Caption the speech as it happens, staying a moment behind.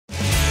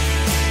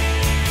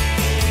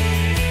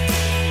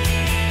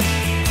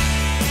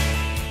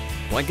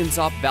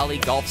Blenkinsop Valley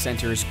Golf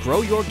Center's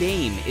Grow Your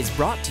Game is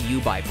brought to you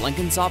by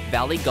Blenkinsop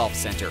Valley Golf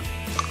Center,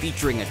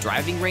 featuring a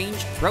driving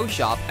range, pro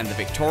shop, and the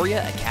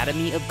Victoria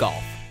Academy of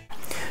Golf.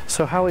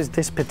 So how is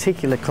this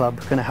particular club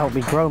going to help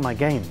me grow my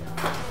game?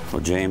 Well,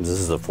 James, this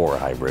is the 4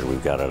 hybrid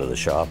we've got out of the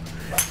shop.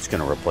 It's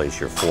going to replace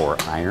your 4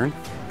 iron,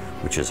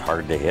 which is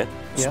hard to hit,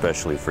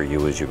 especially for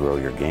you as you grow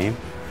your game.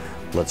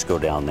 Let's go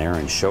down there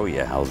and show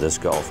you how this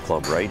golf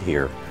club right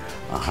here,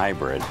 a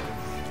hybrid,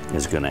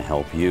 is going to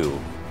help you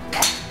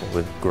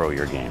grow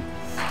your game.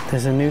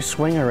 There's a new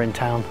swinger in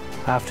town.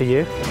 After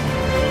you.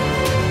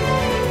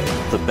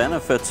 The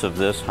benefits of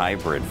this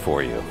hybrid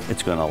for you,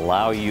 it's going to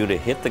allow you to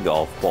hit the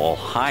golf ball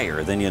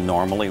higher than you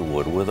normally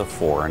would with a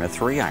 4 and a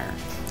 3 iron.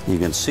 You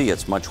can see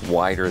it's much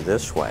wider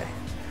this way.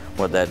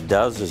 What that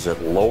does is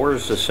it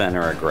lowers the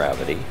center of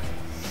gravity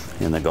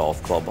in the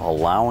golf club,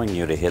 allowing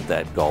you to hit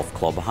that golf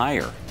club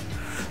higher.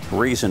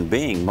 Reason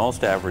being,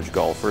 most average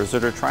golfers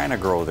that are trying to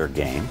grow their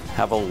game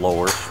have a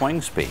lower swing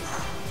speed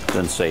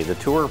than, say, the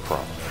Tour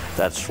Pro.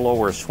 That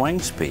slower swing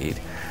speed,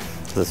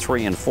 the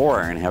 3 and 4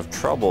 iron have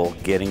trouble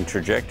getting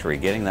trajectory,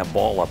 getting that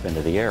ball up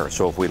into the air.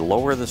 So if we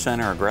lower the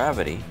center of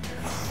gravity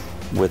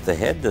with the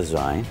head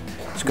design,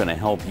 it's going to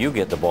help you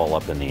get the ball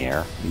up in the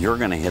air. You're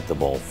going to hit the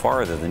ball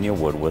farther than you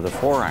would with a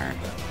 4 iron.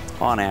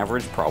 On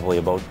average, probably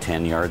about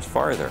 10 yards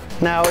farther.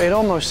 Now, it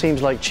almost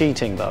seems like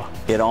cheating, though.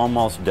 It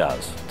almost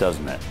does,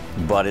 doesn't it?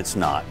 But it's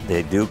not.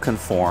 They do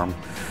conform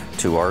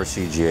to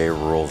RCGA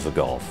rules of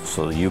golf,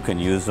 so you can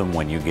use them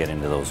when you get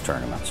into those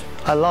tournaments.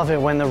 I love it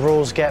when the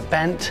rules get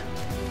bent.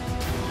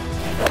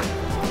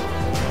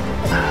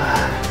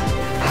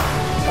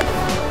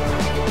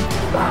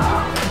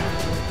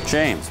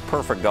 James,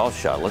 perfect golf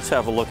shot. Let's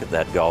have a look at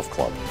that golf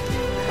club.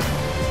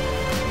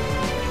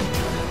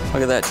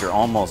 Look at that, you're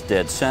almost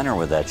dead center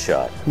with that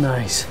shot.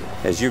 Nice.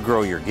 As you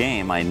grow your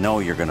game, I know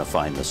you're going to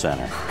find the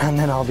center. And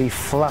then I'll be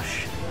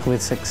flush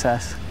with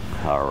success.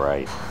 All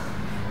right.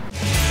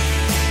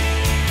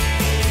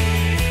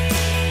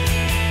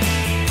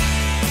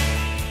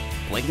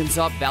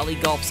 Blenkinsop Valley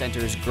Golf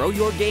Center's Grow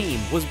Your Game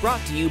was brought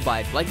to you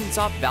by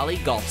Blenkinsop Valley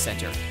Golf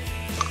Center,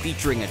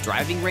 featuring a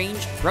driving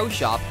range, pro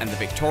shop, and the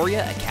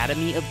Victoria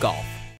Academy of Golf.